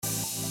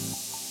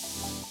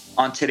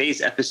On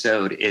today's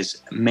episode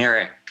is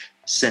Marek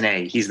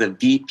Sine. He's the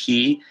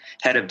VP,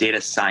 Head of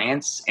Data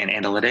Science and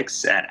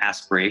Analytics at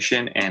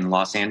Aspiration in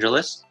Los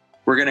Angeles.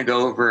 We're going to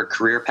go over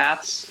career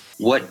paths,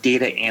 what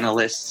data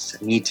analysts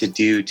need to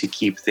do to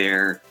keep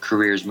their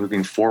careers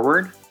moving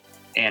forward,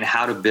 and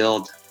how to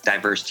build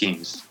diverse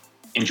teams.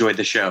 Enjoy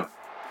the show.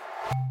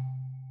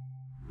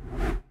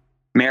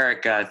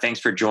 Marek,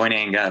 thanks for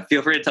joining.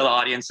 Feel free to tell the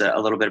audience a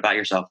little bit about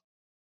yourself.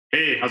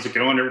 Hey, how's it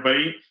going,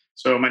 everybody?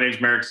 So my name is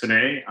Marek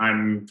Sine.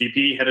 I'm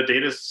VP, Head of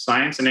Data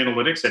Science and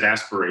Analytics at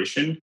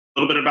Aspiration. A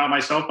little bit about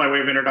myself by way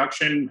of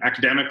introduction.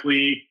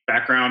 Academically,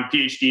 background,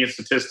 PhD in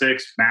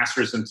statistics,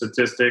 master's in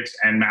statistics,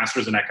 and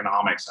master's in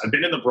economics. I've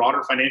been in the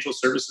broader financial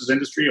services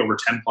industry over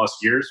 10 plus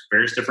years,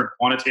 various different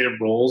quantitative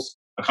roles,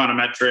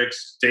 econometrics,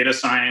 data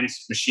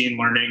science, machine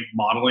learning,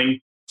 modeling.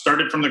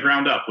 Started from the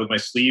ground up with my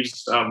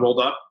sleeves rolled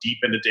up deep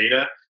into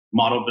data,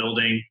 model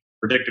building,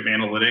 predictive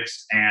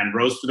analytics, and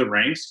rose through the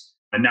ranks.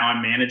 And now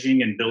I'm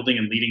managing and building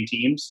and leading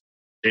teams,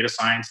 data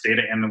science,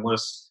 data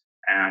analysts,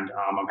 and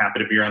I'm happy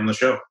to be here on the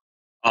show.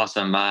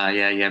 Awesome.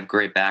 Yeah, you have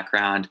great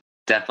background.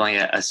 Definitely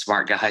a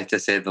smart guy to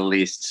say the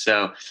least.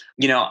 So,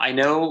 I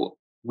know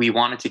we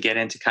wanted to get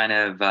into kind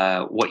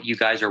of what you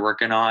guys are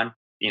working on,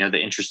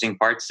 the interesting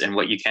parts and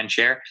what you can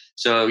share.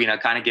 So,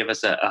 kind of give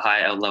us a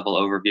high level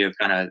overview of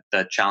kind of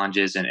the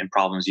challenges and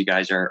problems you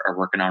guys are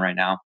working on right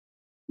now.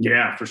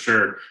 Yeah, for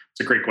sure. It's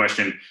a great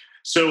question.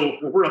 So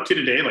what we're up to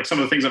today, like some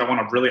of the things that I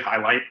want to really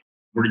highlight,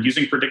 we're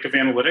using predictive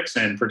analytics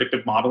and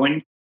predictive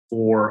modeling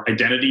for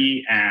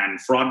identity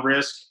and fraud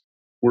risk.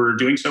 We're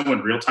doing so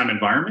in real-time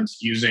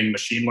environments using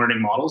machine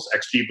learning models,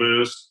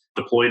 XGBoost,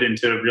 deployed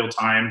into real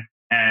time.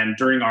 And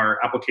during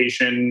our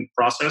application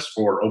process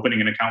for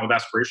opening an account with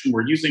Aspiration,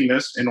 we're using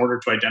this in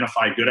order to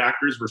identify good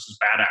actors versus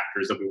bad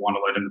actors that we want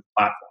to let into the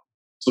platform.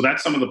 So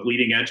that's some of the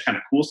bleeding edge kind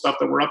of cool stuff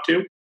that we're up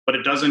to. But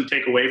it doesn't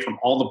take away from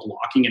all the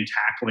blocking and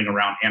tackling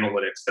around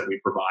analytics that we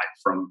provide,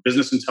 from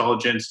business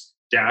intelligence,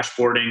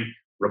 dashboarding,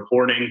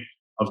 reporting.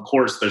 Of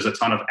course, there's a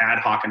ton of ad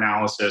hoc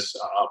analysis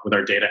with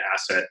our data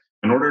asset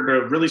in order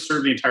to really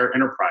serve the entire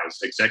enterprise,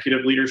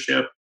 executive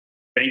leadership,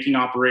 banking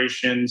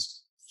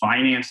operations,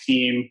 finance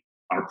team,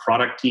 our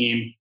product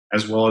team,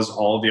 as well as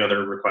all the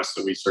other requests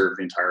that we serve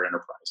the entire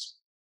enterprise.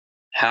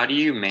 How do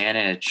you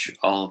manage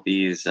all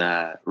these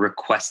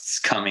requests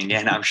coming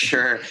in? I'm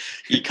sure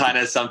you kind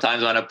of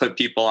sometimes want to put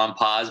people on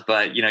pause,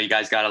 but you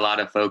guys got a lot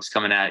of folks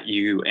coming at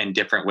you in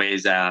different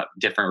ways,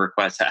 different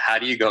requests. How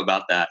do you go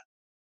about that?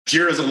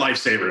 Jira is a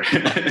lifesaver.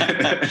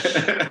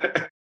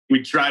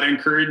 We try to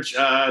encourage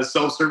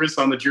self-service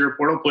on the Jira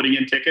portal, putting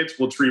in tickets.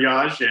 We'll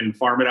triage and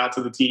farm it out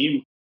to the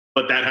team.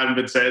 But that having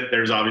been said,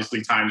 there's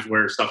obviously times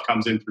where stuff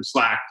comes in through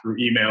Slack, through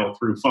email,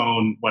 through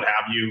phone, what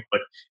have you.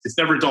 But it's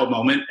never a dull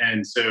moment.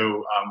 And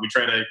so we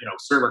try to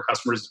serve our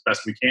customers as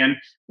best we can.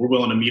 We're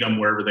willing to meet them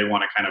wherever they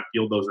want to kind of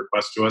field those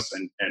requests to us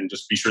and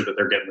just be sure that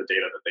they're getting the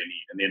data that they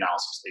need and the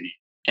analysis they need.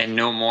 And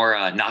no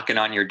more knocking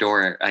on your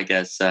door, I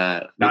guess.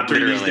 Not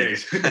during these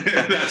days.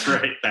 That's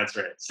right. That's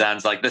right.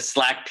 Sounds like the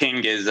Slack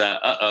ping is,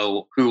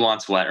 who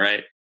wants what,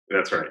 right?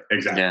 That's right.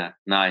 Exactly. Yeah,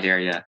 no, I hear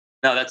you.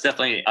 No, that's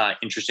definitely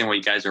interesting what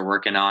you guys are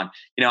working on.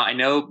 I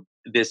know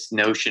this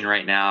notion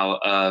right now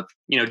of,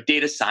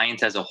 data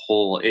science as a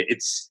whole,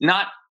 it's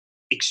not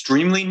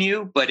extremely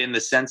new, but in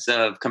the sense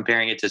of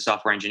comparing it to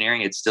software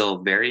engineering, it's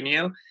still very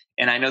new.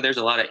 And I know there's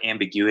a lot of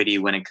ambiguity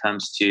when it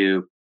comes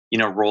to,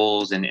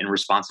 roles and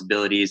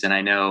responsibilities. And I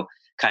know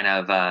kind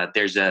of I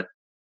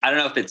don't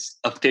know if it's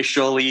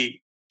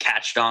officially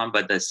catched on,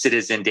 but the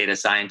citizen data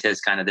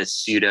scientist, kind of this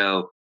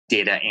pseudo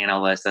data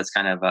analyst, that's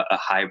kind of a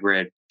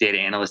hybrid data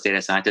analyst,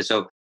 data scientist.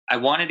 So I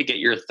wanted to get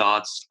your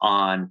thoughts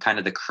on kind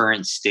of the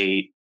current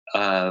state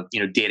of,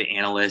 data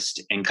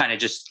analyst and kind of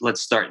just let's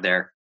start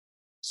there.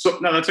 So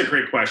no, that's a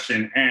great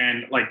question.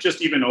 And like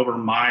just even over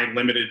my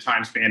limited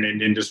time span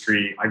in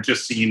industry, I've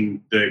just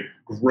seen the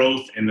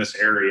growth in this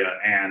area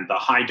and the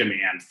high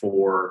demand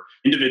for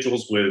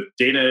individuals with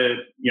data,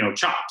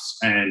 chops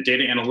and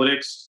data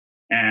analytics,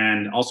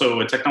 and also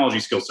a technology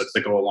skill sets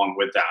that go along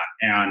with that.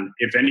 And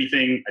if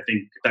anything, I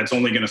think that's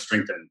only going to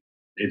strengthen.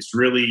 It's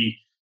really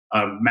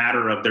a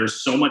matter of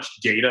there's so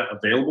much data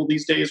available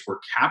these days. We're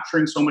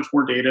capturing so much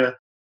more data.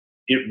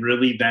 It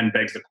really then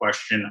begs the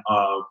question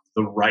of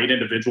the right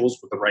individuals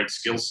with the right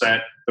skill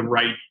set, the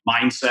right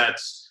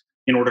mindsets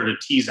in order to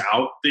tease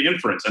out the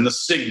inference and the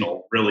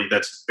signal really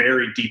that's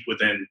buried deep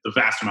within the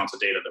vast amounts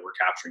of data that we're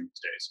capturing these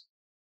days.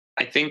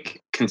 I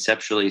think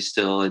conceptually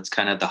still it's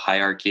kind of the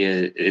hierarchy.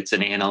 It's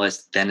an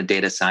analyst, then a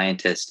data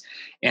scientist.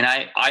 And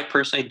I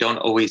personally don't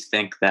always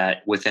think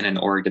that within an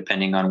org,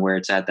 depending on where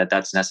it's at,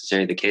 that's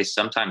necessarily the case.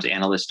 Sometimes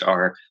analysts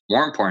are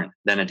more important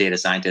than a data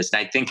scientist.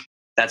 And I think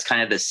that's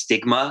kind of the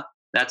stigma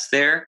that's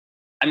there.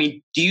 I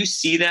mean, do you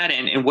see that?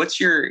 And what's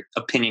your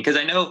opinion? Because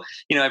I know,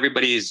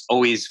 everybody's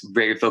always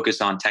very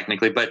focused on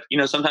technically, but,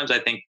 sometimes I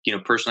think,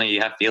 personally you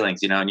have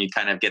feelings, and you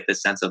kind of get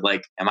this sense of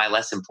like, am I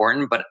less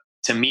important? But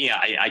to me,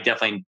 I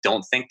definitely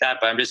don't think that,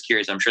 but I'm just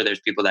curious. I'm sure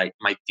there's people that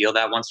might feel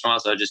that once in a while.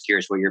 So I'm just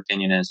curious what your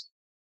opinion is.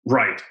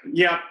 Right.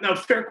 Yeah. No,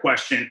 fair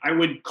question. I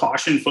would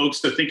caution folks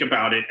to think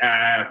about it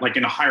like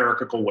in a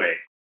hierarchical way.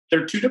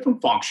 They're two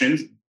different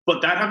functions,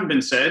 but that having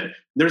been said,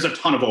 there's a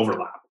ton of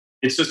overlap.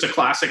 It's just a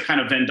classic kind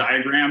of Venn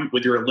diagram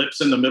with your ellipse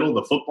in the middle of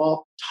the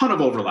football. Ton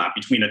of overlap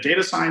between a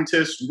data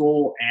scientist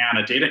role and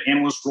a data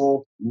analyst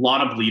role. A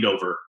lot of bleed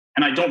over.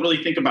 And I don't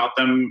really think about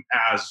them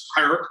as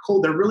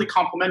hierarchical. They're really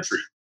complementary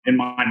in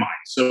my mind.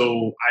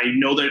 So I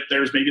know that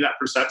there's maybe that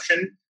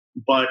perception,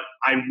 but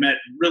I've met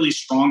really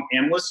strong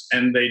analysts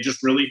and they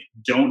just really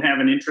don't have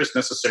an interest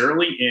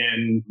necessarily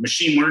in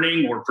machine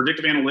learning or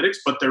predictive analytics,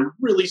 but they're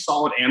really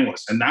solid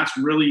analysts. And that's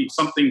really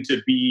something to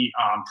be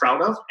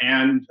proud of.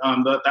 And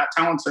that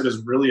talent set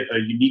is really a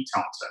unique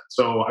talent set.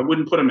 So I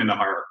wouldn't put them in the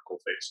hierarchical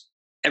phase.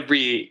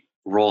 Every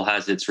role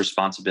has its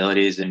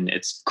responsibilities and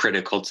it's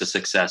critical to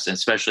success, and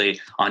especially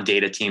on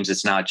data teams.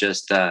 It's not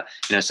just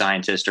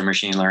scientists or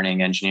machine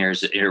learning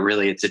engineers.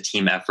 It's a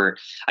team effort.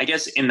 I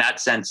guess in that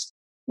sense,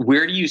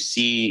 where do you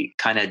see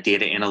kind of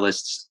data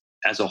analysts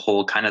as a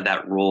whole, kind of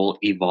that role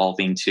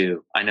evolving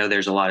to? I know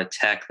there's a lot of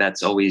tech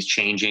that's always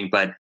changing,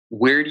 but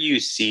where do you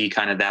see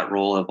kind of that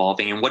role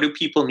evolving? And what do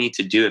people need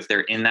to do if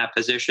they're in that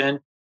position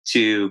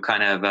to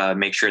kind of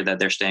make sure that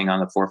they're staying on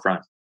the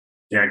forefront?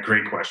 Yeah,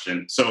 great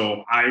question.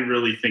 So I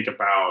really think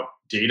about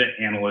data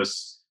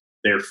analysts.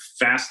 They're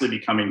fastly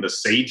becoming the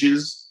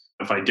sages,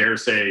 if I dare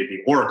say, the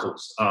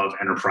oracles of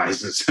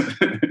enterprises.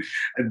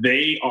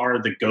 They are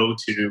the go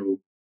to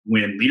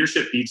when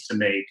leadership needs to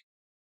make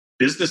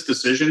business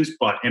decisions,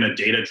 but in a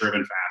data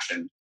driven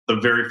fashion. The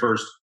very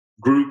first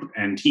group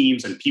and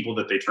teams and people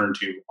that they turn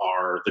to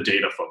are the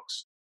data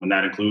folks. And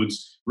that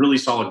includes really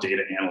solid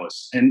data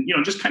analysts. And,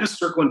 just kind of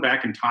circling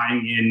back and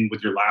tying in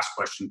with your last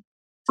question,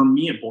 for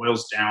me, it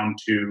boils down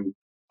to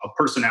a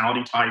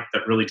personality type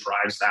that really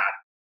drives that.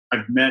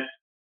 I've met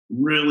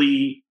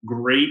really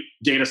great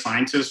data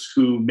scientists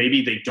who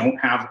maybe they don't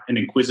have an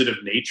inquisitive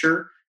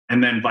nature,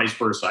 and then vice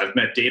versa. I've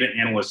met data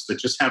analysts that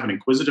just have an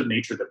inquisitive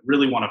nature that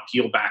really want to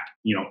peel back,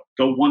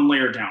 go one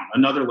layer down,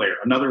 another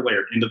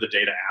layer into the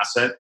data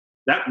asset.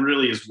 That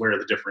really is where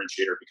the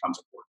differentiator becomes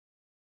important.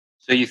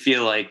 So you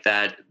feel like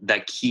that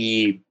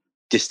key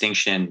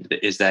distinction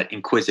is that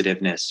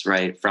inquisitiveness,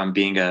 right? From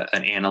being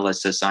an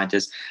analyst, a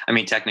scientist. I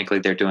mean, technically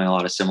they're doing a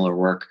lot of similar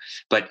work,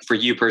 but for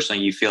you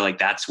personally, you feel like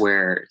that's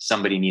where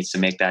somebody needs to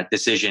make that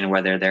decision,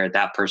 whether they're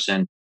that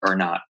person or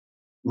not.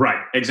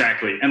 Right,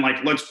 exactly. And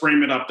let's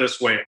frame it up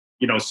this way.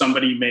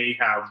 Somebody may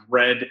have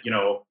read,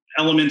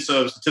 elements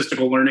of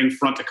statistical learning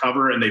front to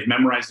cover and they've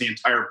memorized the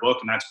entire book,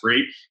 and that's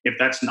great. If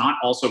that's not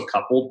also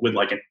coupled with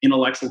an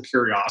intellectual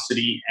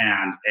curiosity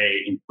and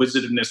a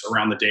inquisitiveness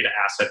around the data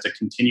asset to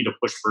continue to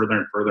push further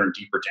and further and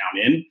deeper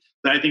down in,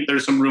 then I think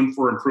there's some room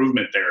for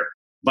improvement there.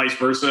 Vice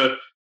versa,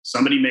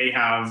 somebody may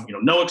have,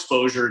 no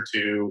exposure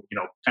to,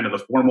 kind of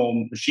the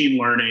formal machine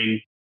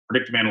learning,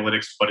 predictive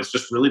analytics, but it's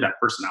just really that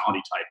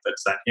personality type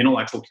that's that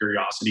intellectual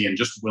curiosity and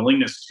just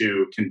willingness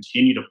to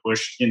continue to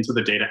push into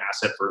the data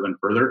asset further and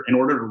further in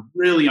order to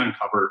really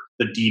uncover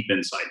the deep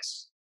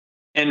insights.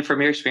 And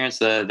from your experience,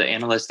 the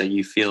analysts that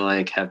you feel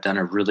like have done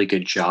a really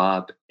good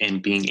job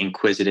in being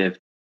inquisitive,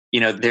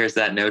 there's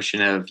that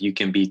notion of you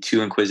can be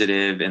too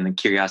inquisitive and the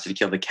curiosity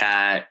kill the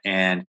cat,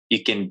 and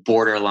you can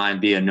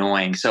borderline be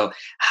annoying. So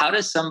how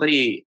does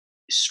somebody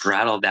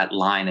straddle that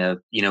line of,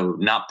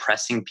 not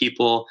pressing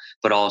people,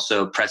 but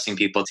also pressing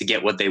people to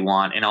get what they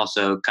want and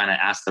also kind of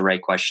ask the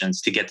right questions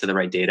to get to the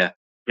right data?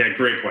 Yeah,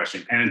 great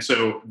question. And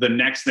so the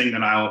next thing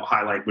that I'll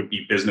highlight would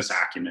be business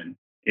acumen,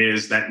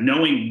 is that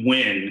knowing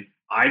when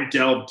I've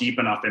delved deep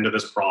enough into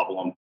this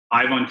problem,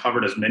 I've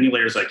uncovered as many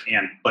layers as I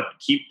can, but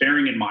keep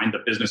bearing in mind the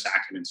business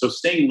acumen. So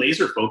staying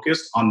laser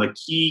focused on the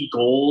key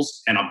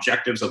goals and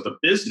objectives of the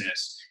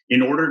business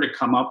in order to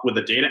come up with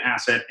a data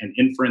asset and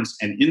inference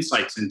and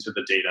insights into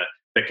the data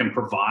that can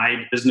provide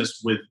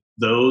business with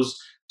those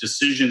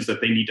decisions that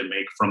they need to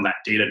make from that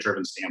data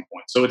driven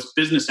standpoint. So it's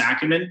business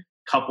acumen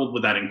coupled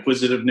with that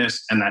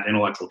inquisitiveness and that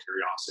intellectual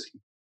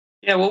curiosity.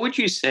 Yeah, what would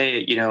you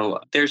say?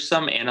 There's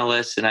some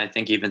analysts and I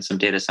think even some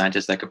data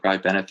scientists that could probably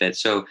benefit.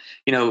 So,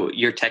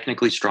 you're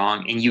technically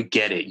strong and you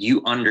get it.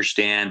 You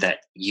understand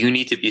that you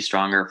need to be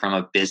stronger from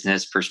a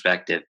business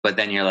perspective. But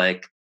then you're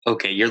like,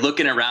 okay, you're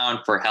looking around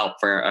for help,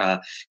 for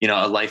a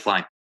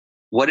lifeline.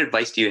 What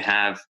advice do you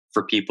have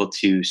for people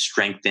to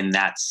strengthen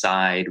that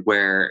side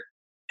where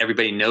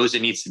everybody knows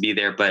it needs to be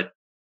there, but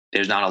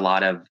there's not a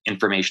lot of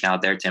information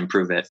out there to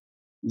improve it?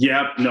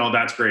 Yep, no,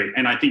 that's great.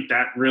 And I think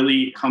that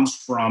really comes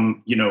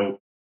from,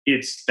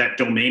 it's that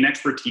domain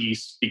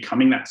expertise,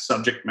 becoming that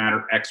subject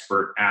matter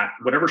expert at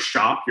whatever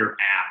shop you're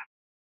at.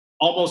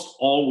 Almost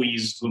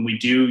always when we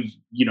do,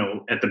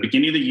 at the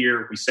beginning of the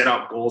year, we set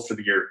out goals for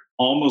the year,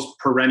 almost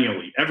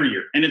perennially every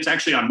year. And it's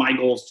actually on my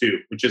goals too,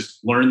 which is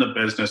learn the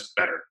business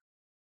better.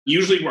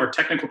 Usually our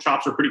technical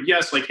chops are pretty,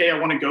 yes, hey, I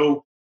want to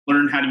go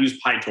learn how to use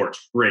PyTorch.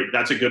 Great,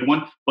 that's a good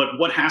one. But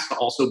what has to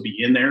also be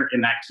in there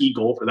in that key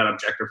goal for that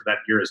objective for that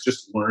year is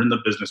just learn the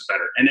business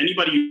better. And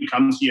anybody who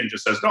comes to you and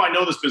just says, no, I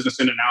know this business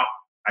in and out,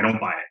 I don't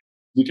buy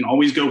it. We can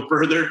always go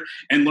further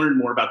and learn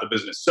more about the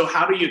business. So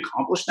how do you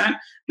accomplish that?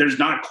 There's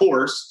not a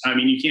course. I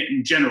mean, you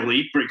can't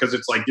generally, because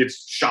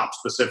it's shop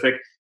specific.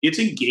 It's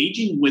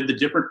engaging with the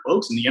different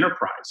folks in the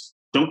enterprise.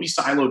 Don't be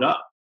siloed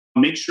up.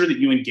 Make sure that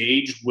you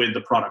engage with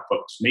the product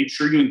folks. Make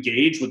sure you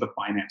engage with the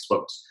finance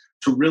folks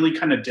to really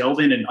kind of delve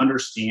in and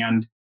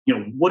understand,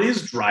 what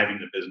is driving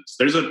the business.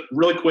 There's a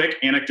really quick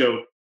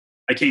anecdote.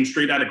 I came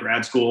straight out of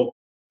grad school.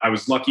 I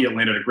was lucky. I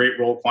landed a great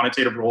role,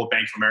 quantitative role at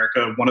Bank of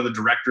America. One of the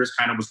directors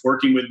kind of was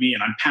working with me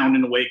and I'm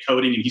pounding away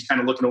coding and he's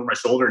kind of looking over my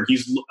shoulder and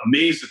he's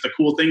amazed at the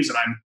cool things that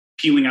I'm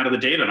peeling out of the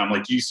data. And I'm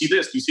like, do you see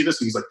this? Do you see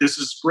this? And he's like, this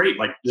is great.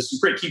 Like, this is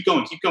great. Keep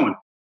going, keep going.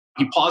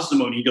 He paused a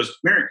moment. He goes,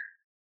 Merrick,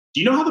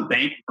 do you know how the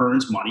bank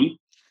earns money?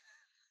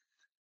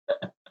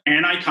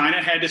 And I kind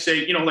of had to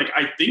say,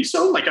 I think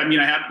so. I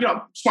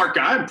have, smart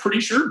guy, I'm pretty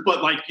sure.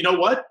 But you know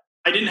what?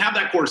 I didn't have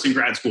that course in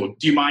grad school.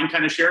 Do you mind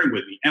kind of sharing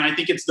with me? And I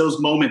think it's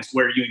those moments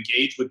where you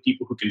engage with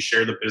people who can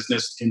share the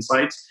business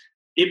insights.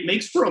 It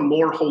makes for a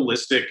more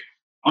holistic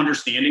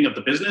understanding of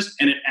the business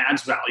and it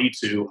adds value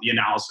to the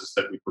analysis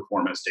that we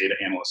perform as data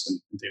analysts and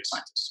data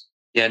scientists.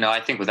 Yeah, no,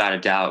 I think without a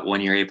doubt, when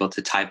you're able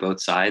to tie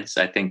both sides,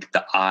 I think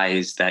the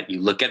eyes that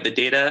you look at the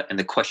data and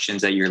the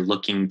questions that you're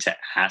looking to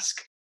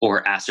ask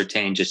or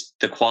ascertain, just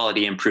the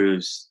quality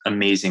improves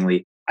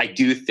amazingly. I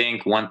do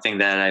think one thing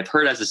that I've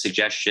heard as a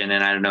suggestion,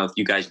 and I don't know if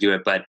you guys do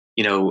it, but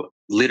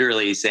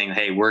literally saying,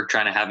 hey, we're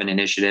trying to have an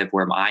initiative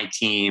where my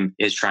team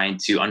is trying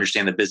to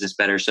understand the business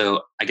better.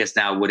 So I guess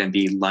now it wouldn't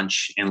be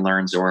lunch and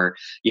learns or,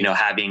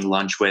 having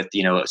lunch with,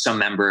 some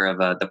member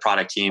of the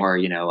product team or,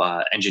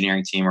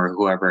 engineering team or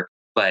whoever.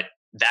 But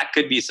that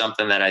could be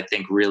something that I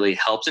think really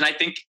helps. And I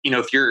think,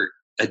 if you're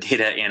a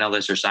data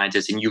analyst or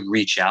scientist and you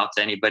reach out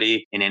to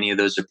anybody in any of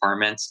those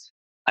departments,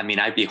 I mean,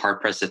 I'd be hard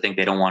pressed to think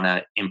they don't want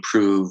to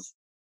improve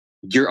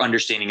your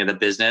understanding of the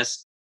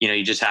business.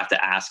 You just have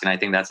to ask. And I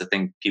think that's the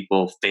thing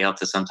people fail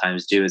to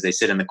sometimes do is they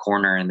sit in the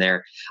corner and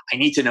I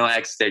need to know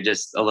X. They're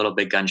just a little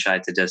bit gun shy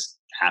to just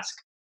ask.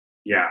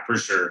 Yeah, for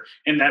sure.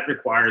 And that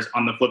requires,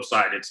 on the flip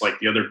side, it's like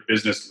the other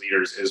business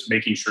leaders is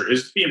being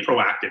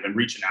proactive and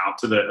reaching out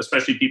to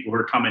especially people who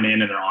are coming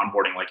in and they're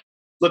onboarding,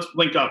 let's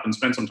link up and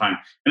spend some time.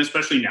 And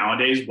especially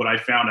nowadays, what I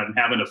found, I'm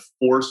having to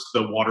force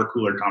the water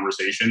cooler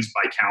conversations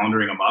by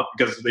calendaring them up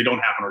because they don't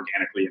happen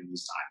organically in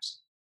these times.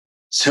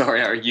 So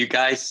are you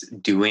guys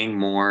doing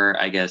more,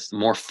 I guess,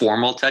 more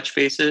formal touch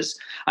bases?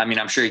 I mean,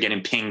 I'm sure you're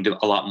getting pinged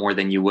a lot more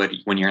than you would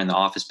when you're in the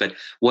office, but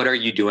what are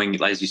you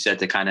doing, as you said,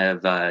 to kind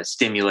of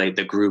stimulate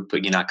the group,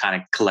 kind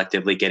of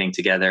collectively getting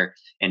together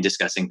and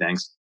discussing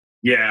things?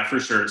 Yeah, for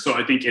sure. So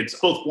I think it's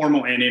both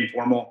formal and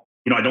informal.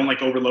 I don't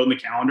like overloading the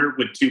calendar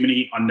with too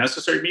many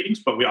unnecessary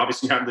meetings, but we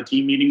obviously have the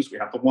team meetings, we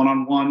have the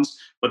one-on-ones,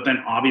 but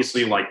then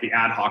obviously the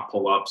ad hoc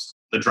pull-ups,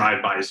 the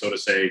drive-bys, so to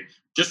say,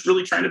 just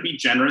really trying to be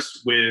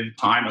generous with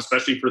time,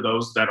 especially for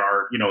those that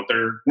are,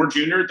 they're more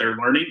junior, they're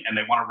learning and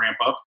they want to ramp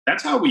up.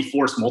 That's how we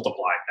force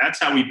multiply. That's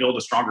how we build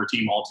a stronger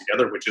team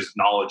altogether, which is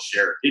knowledge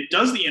shared. It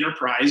does the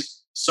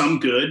enterprise some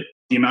good.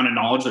 The amount of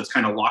knowledge that's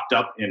kind of locked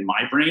up in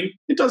my brain,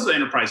 it does the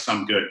enterprise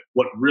some good.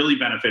 What really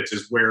benefits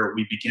is where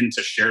we begin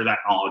to share that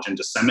knowledge and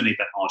disseminate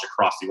that knowledge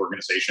across the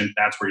organization.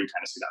 That's where you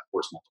kind of see that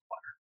force multiplier.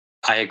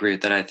 I agree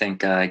with that. I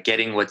think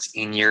getting what's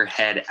in your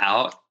head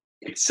out,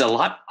 it's a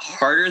lot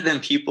harder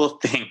than people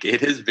think.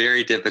 It is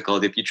very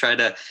difficult. If you try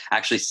to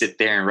actually sit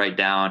there and write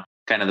down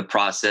kind of the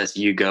process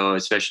you go,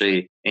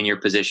 especially in your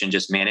position,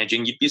 just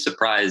managing, you'd be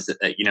surprised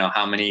at,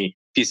 how many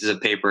pieces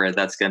of paper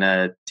that's going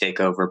to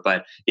take over.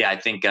 But yeah, I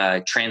think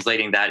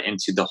translating that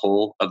into the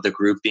whole of the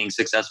group being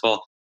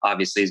successful,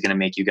 obviously is going to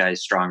make you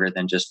guys stronger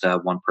than just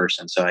one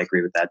person. So I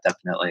agree with that.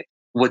 Definitely.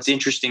 What's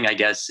interesting, I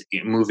guess,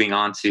 moving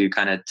on to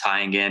kind of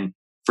tying in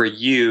for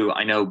you,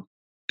 I know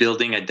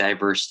building a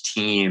diverse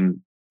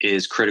team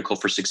is critical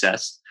for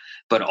success,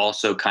 but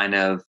also kind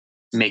of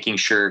making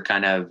sure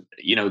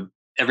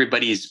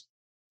everybody's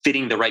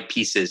fitting the right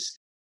pieces.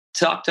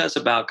 Talk to us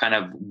about kind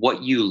of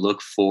what you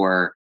look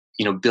for,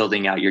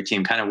 building out your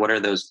team. Kind of what are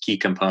those key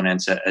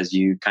components as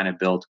you kind of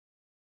build?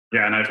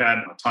 Yeah, and I've had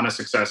a ton of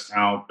success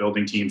now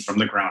building teams from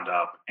the ground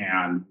up.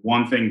 And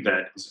one thing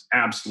that is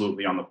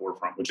absolutely on the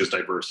forefront, which is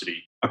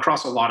diversity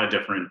across a lot of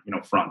different,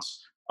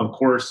 fronts. Of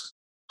course,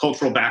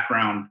 cultural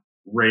background,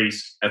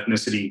 race,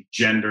 ethnicity,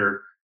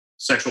 gender,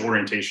 sexual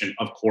orientation,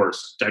 of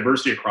course,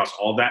 diversity across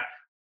all that.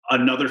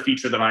 Another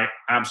feature that I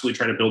absolutely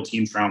try to build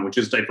teams around, which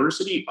is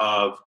diversity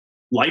of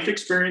life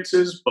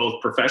experiences, both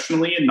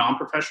professionally and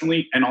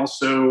non-professionally, and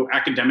also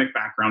academic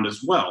background as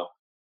well.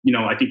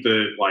 I think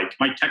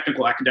my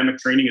technical academic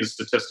training is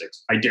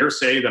statistics. I dare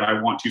say that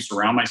I want to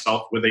surround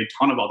myself with a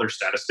ton of other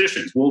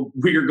statisticians. Well,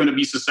 we are going to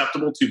be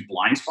susceptible to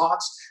blind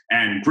spots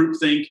and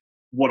groupthink.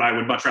 What I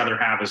would much rather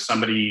have is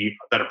somebody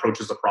that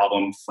approaches the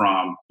problem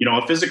from,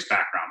 a physics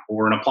background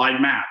or an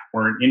applied math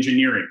or an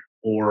engineering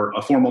or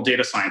a formal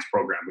data science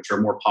program, which are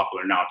more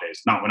popular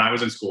nowadays. Not when I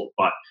was in school,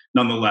 but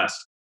nonetheless.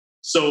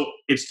 So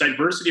it's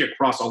diversity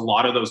across a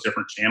lot of those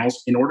different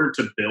channels in order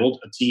to build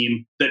a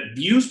team that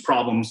views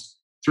problems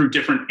through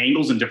different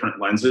angles and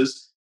different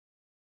lenses.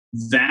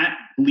 That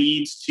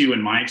leads to,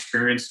 in my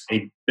experience,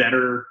 a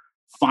better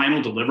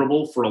final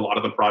deliverable for a lot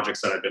of the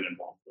projects that I've been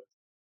involved with.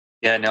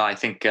 Yeah, no, I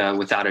think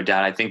without a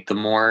doubt, I think the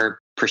more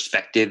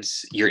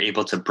perspectives you're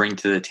able to bring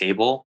to the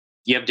table,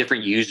 you have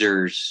different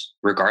users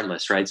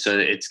regardless, right? So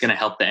it's going to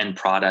help the end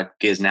product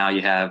because now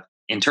you have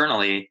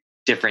internally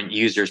different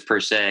users per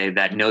se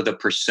that know the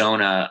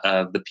persona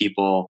of the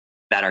people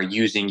that are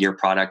using your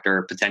product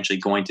or potentially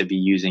going to be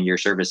using your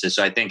services.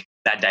 So I think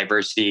that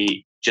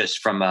diversity, just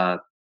from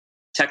a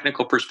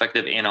technical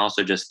perspective and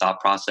also just thought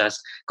process,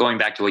 going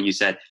back to what you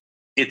said,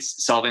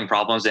 it's solving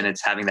problems and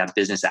it's having that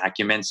business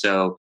acumen.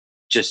 So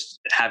just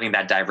having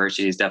that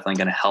diversity is definitely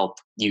going to help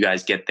you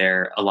guys get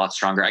there a lot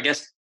stronger. I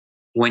guess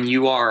when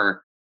you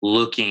are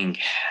looking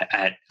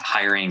at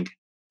hiring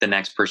the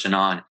next person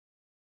on,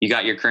 you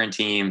got your current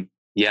team,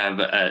 you have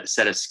a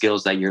set of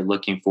skills that you're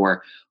looking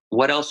for.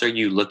 What else are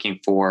you looking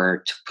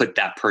for to put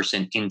that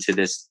person into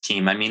this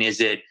team? I mean, is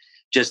it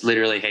just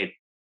literally, hey,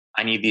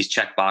 I need these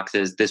check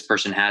boxes, this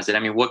person has it? I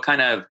mean, what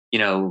kind of,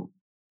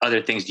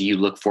 other things do you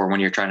look for when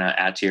you're trying to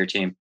add to your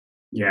team?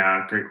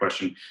 Yeah, great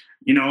question.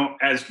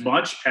 As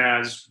much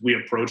as we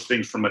approach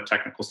things from a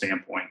technical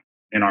standpoint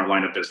in our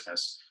line of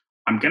business,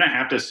 I'm going to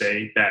have to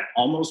say that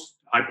almost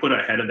I put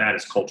ahead of that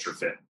is culture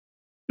fit.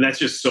 And that's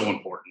just so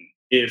important.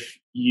 If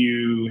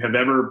you have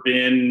ever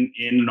been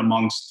in and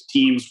amongst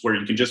teams where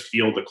you can just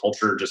feel the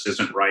culture just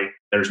isn't right,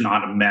 there's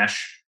not a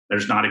mesh,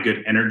 there's not a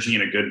good energy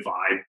and a good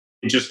vibe,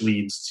 it just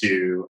leads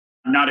to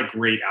not a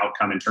great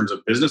outcome in terms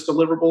of business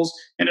deliverables.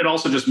 And it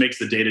also just makes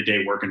the day to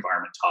day work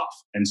environment tough.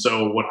 And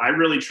so, what I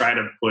really try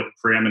to put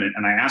preeminent,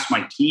 and I ask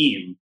my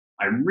team,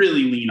 I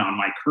really lean on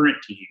my current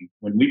team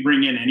when we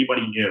bring in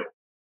anybody new,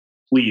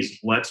 please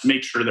let's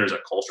make sure there's a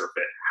culture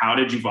fit. How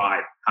did you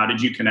vibe? How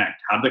did you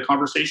connect? How did the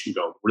conversation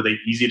go? Were they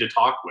easy to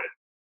talk with?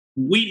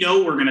 We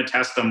know we're going to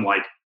test them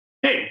like,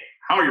 hey,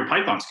 how are your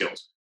Python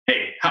skills?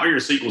 Hey, how are your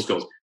SQL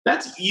skills?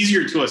 That's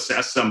easier to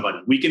assess somebody.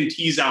 We can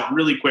tease out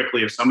really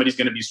quickly if somebody's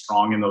going to be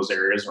strong in those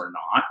areas or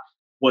not.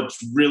 What's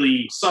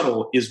really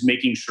subtle is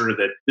making sure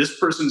that this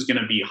person's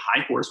going to be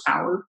high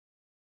horsepower.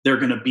 They're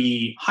going to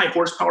be high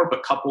horsepower,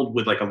 but coupled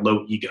with like a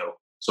low ego.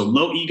 So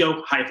low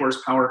ego, high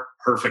horsepower,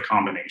 perfect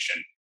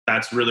combination.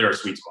 That's really our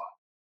sweet spot.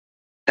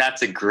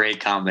 That's a great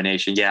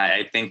combination. Yeah,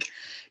 I think,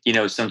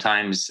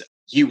 sometimes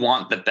you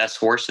want the best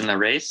horse in the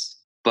race,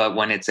 but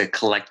when it's a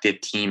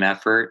collective team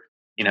effort,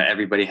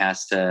 everybody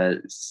has to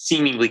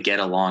seemingly get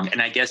along.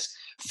 And I guess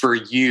for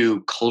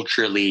you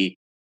culturally,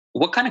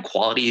 what kind of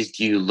qualities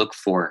do you look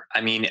for?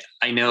 I mean,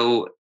 I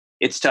know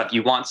it's tough.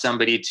 You want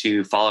somebody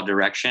to follow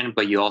direction,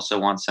 but you also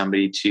want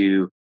somebody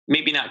to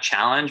maybe not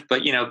challenge,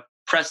 but,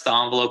 press the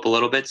envelope a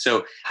little bit.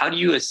 So how do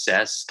you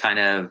assess kind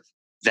of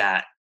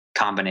that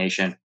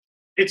combination?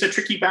 It's a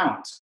tricky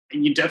balance.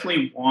 And you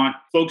definitely want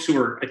folks who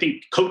are, I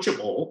think,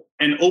 coachable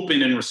and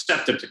open and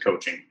receptive to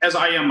coaching, as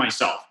I am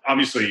myself.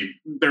 Obviously,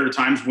 there are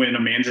times when a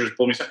manager has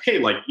pulled me and said, hey,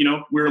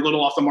 we're a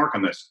little off the mark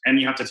on this. And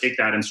you have to take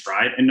that in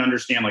stride and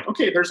understand,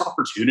 okay, there's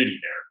opportunity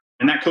there.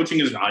 And that coaching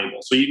is valuable.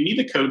 So you need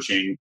the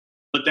coaching.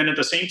 But then at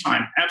the same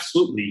time,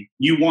 absolutely,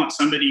 you want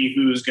somebody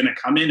who's going to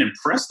come in and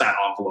press that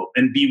envelope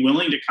and be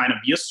willing to kind of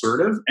be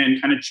assertive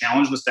and kind of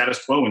challenge the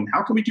status quo. And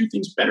how can we do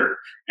things better?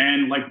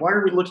 And why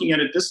are we looking at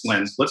it this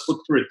lens? Let's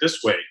look through it this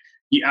way.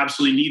 You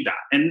absolutely need that.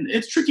 And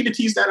it's tricky to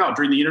tease that out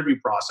during the interview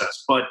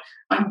process. But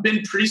I've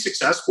been pretty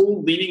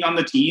successful leaning on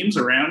the teams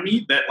around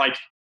me that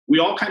we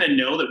all kind of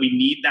know that we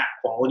need that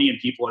quality in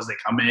people as they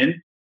come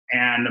in.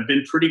 And I've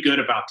been pretty good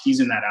about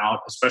teasing that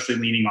out, especially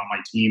leaning on my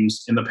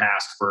teams in the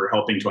past for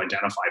helping to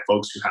identify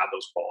folks who have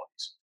those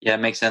qualities. Yeah,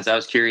 it makes sense. I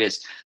was curious,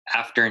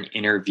 after an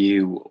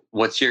interview,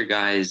 what's your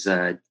guys'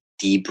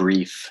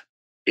 debrief?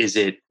 Is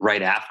it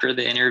right after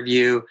the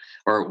interview,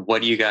 or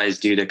what do you guys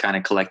do to kind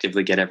of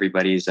collectively get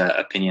everybody's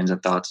opinions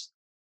and thoughts?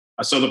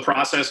 So the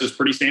process is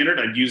pretty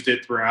standard. I've used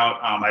it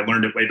throughout. I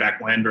learned it way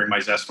back when during my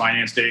Zest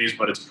Finance days,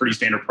 but it's a pretty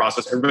standard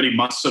process. Everybody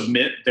must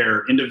submit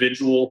their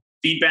individual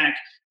feedback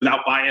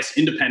without bias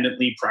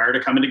independently prior to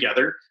coming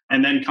together,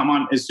 and then come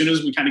on as soon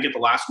as we kind of get the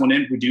last one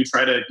in. We do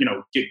try to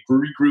get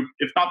regroup,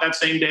 if not that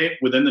same day,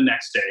 within the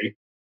next day,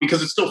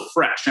 because it's still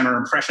fresh and our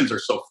impressions are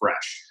so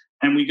fresh.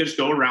 And we just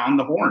go around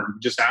the horn,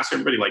 just ask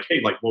everybody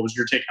hey, what was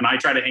your take? And I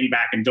try to hang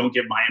back and don't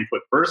give my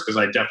input first because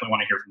I definitely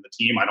want to hear from the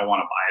team. I don't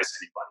want to bias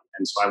anybody.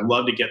 And so I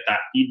love to get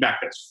that feedback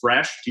that's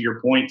fresh, to your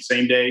point,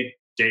 same day,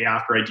 day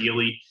after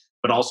ideally,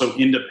 but also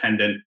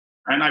independent.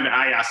 And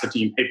I asked the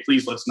team, hey,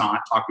 please let's not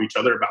talk to each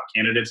other about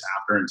candidates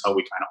after until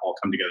we kind of all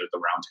come together at the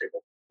round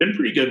table. Been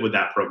pretty good with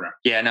that program.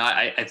 Yeah, no,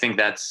 I think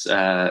that's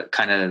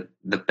kind of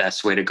the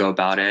best way to go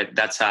about it.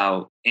 That's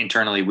how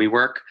internally we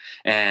work.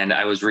 And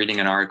I was reading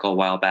an article a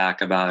while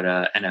back about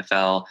a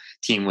NFL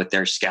team with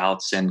their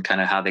scouts and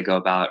kind of how they go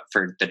about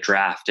for the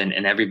draft. And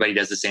everybody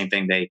does the same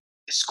thing. They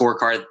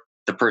scorecard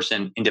the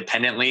person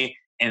independently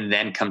and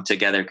then come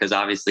together, because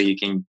obviously you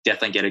can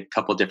definitely get a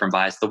couple different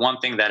bias. The one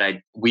thing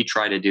that we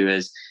try to do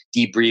is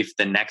debrief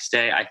the next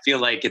day. I feel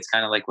like it's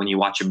kind of like when you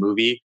watch a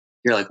movie,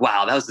 you're like,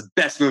 wow, that was the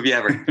best movie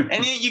ever.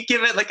 And you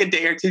give it a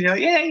day or two, you're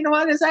like, yeah, you know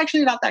what? It's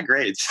actually not that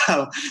great.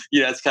 So,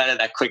 it's kind of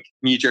that quick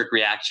knee-jerk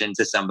reaction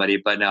to somebody.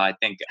 But no, I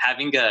think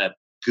having a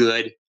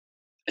good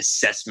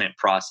assessment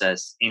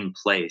process in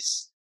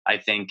place, I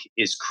think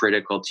is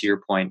critical to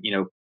your point.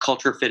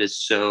 Culture fit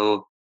is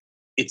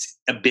it's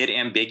a bit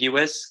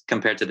ambiguous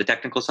compared to the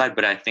technical side,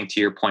 but I think to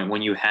your point,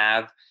 when you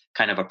have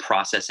kind of a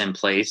process in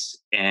place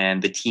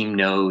and the team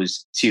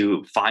knows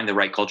to find the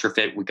right culture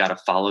fit, we got to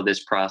follow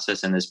this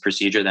process and this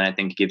procedure, then I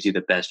think it gives you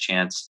the best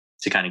chance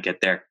to kind of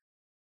get there.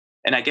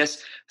 And I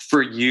guess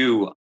for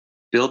you,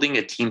 building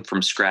a team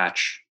from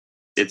scratch,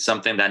 it's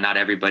something that not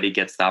everybody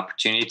gets the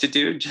opportunity to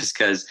do just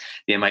because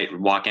they might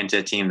walk into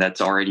a team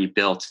that's already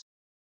built.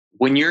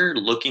 When you're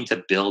looking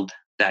to build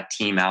that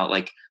team out,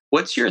 like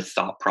what's your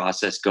thought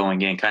process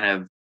going in? Kind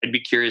of, I'd be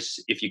curious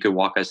if you could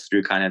walk us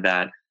through kind of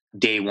that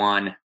day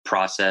one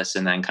process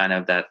and then kind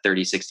of that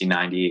 30, 60,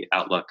 90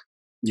 outlook.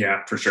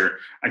 Yeah, for sure.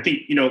 I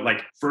think,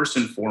 like first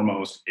and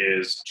foremost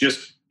is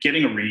just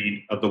getting a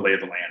read of the lay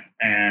of the land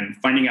and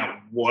finding out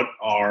what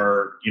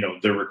are,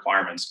 the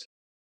requirements.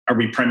 Are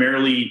we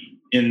primarily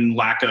in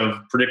lack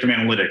of predictive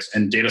analytics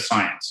and data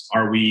science?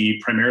 Are we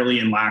primarily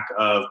in lack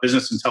of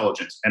business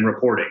intelligence and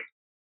reporting?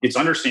 It's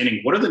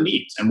understanding what are the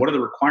needs and what are the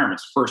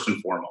requirements first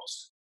and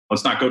foremost.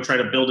 Let's not go try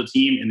to build a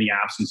team in the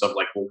absence of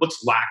like, well,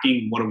 what's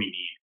lacking? What do we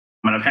need?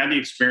 And I've had the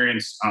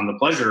experience, the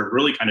pleasure of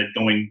really kind of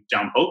going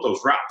down both those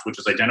routes, which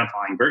is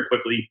identifying very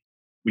quickly,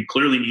 we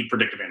clearly need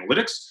predictive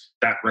analytics.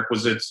 That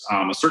requisites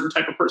a certain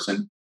type of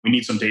person. We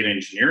need some data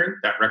engineering.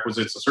 That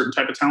requisites a certain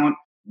type of talent.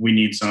 We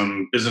need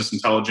some business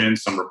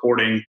intelligence, some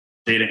reporting,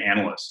 data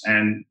analysts,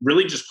 and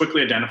really just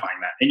quickly identifying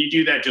that. And you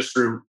do that just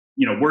through,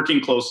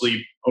 working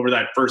closely over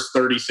that first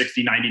 30,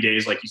 60, 90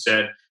 days, like you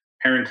said,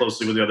 pairing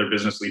closely with the other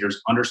business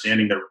leaders,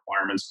 understanding their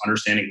requirements,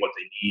 understanding what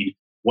they need,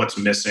 what's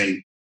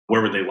missing,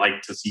 where would they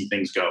like to see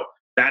things go.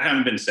 That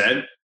having been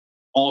said,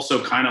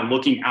 also kind of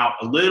looking out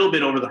a little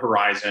bit over the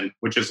horizon,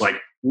 which is like,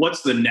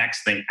 what's the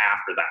next thing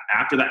after that?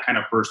 After that kind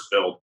of first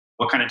build,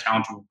 what kind of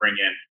talent do we bring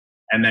in?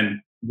 And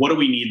then what do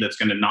we need that's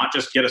going to not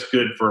just get us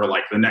good for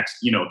like the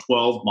next,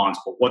 12 months,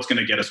 but what's going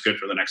to get us good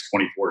for the next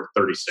 24 to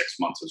 36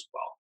 months as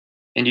well.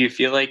 And do you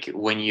feel like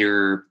when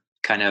you're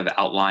kind of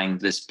outlining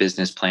this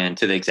business plan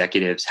to the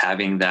executives,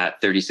 having that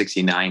 30,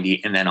 60,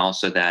 90, and then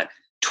also that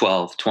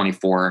 12,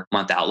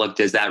 24-month outlook,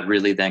 does that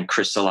really then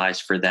crystallize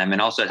for them? And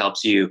also it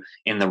helps you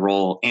in the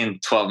role in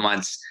 12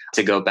 months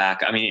to go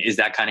back. I mean, is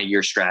that kind of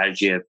your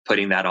strategy of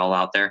putting that all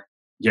out there?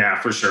 Yeah,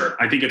 for sure.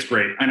 I think it's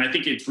great. And I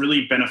think it's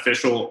really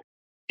beneficial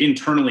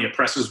internally. It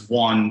presses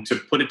one to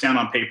put it down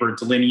on paper,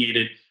 delineate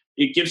it.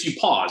 It gives you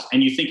pause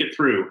and you think it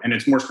through, and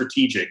it's more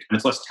strategic and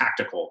it's less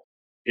tactical.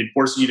 It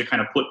forces you to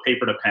kind of put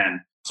paper to pen,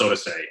 so to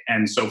say.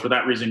 And so for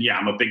that reason, yeah,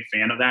 I'm a big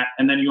fan of that.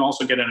 And then you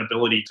also get an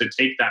ability to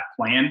take that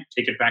plan,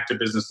 take it back to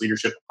business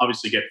leadership,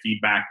 obviously get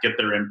feedback, get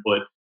their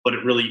input, but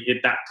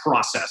that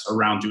process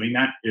around doing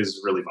that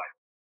is really vital.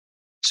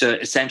 So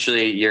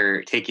essentially,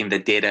 you're taking the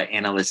data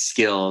analyst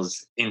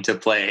skills into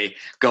play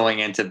going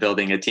into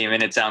building a team.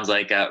 And it sounds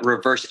like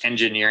reverse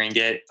engineering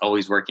it,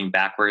 always working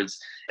backwards,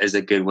 is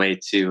a good way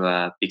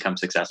to become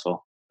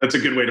successful. That's a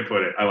good way to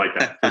put it. I like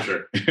that for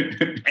sure.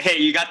 Hey,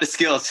 you got the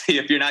skills.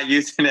 If you're not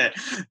using it,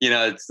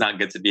 it's not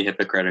good to be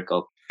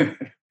hypocritical.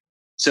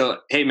 So,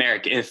 hey,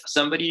 Marek, if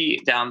somebody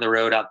down the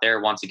road out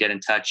there wants to get in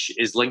touch,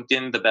 is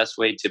LinkedIn the best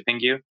way to ping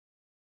you?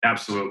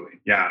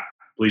 Absolutely. Yeah,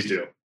 please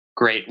do.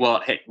 Great.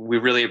 Well, hey, we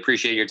really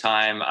appreciate your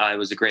time. It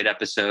was a great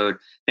episode.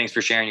 Thanks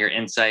for sharing your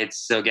insights.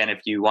 So again, if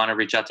you want to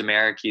reach out to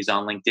Marek, he's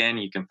on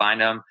LinkedIn. You can find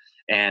him.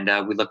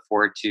 And we look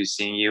forward to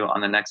seeing you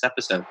on the next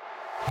episode.